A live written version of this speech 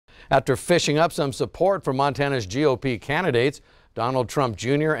After fishing up some support for Montana's GOP candidates, Donald Trump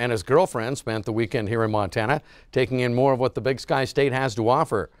Jr. and his girlfriend spent the weekend here in Montana, taking in more of what the Big Sky State has to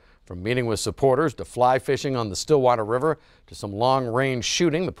offer. From meeting with supporters to fly fishing on the Stillwater River to some long-range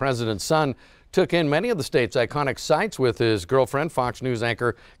shooting, the president's son took in many of the state's iconic sites with his girlfriend, Fox News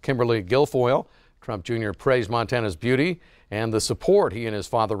anchor Kimberly Guilfoyle. Trump Jr. praised Montana's beauty and the support he and his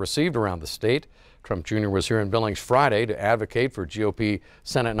father received around the state. Trump Jr. was here in Billings Friday to advocate for GOP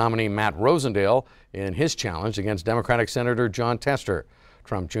Senate nominee Matt Rosendale in his challenge against Democratic Senator Jon Tester.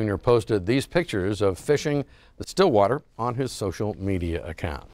 Trump Jr. posted these pictures of fishing the Stillwater on his social media account.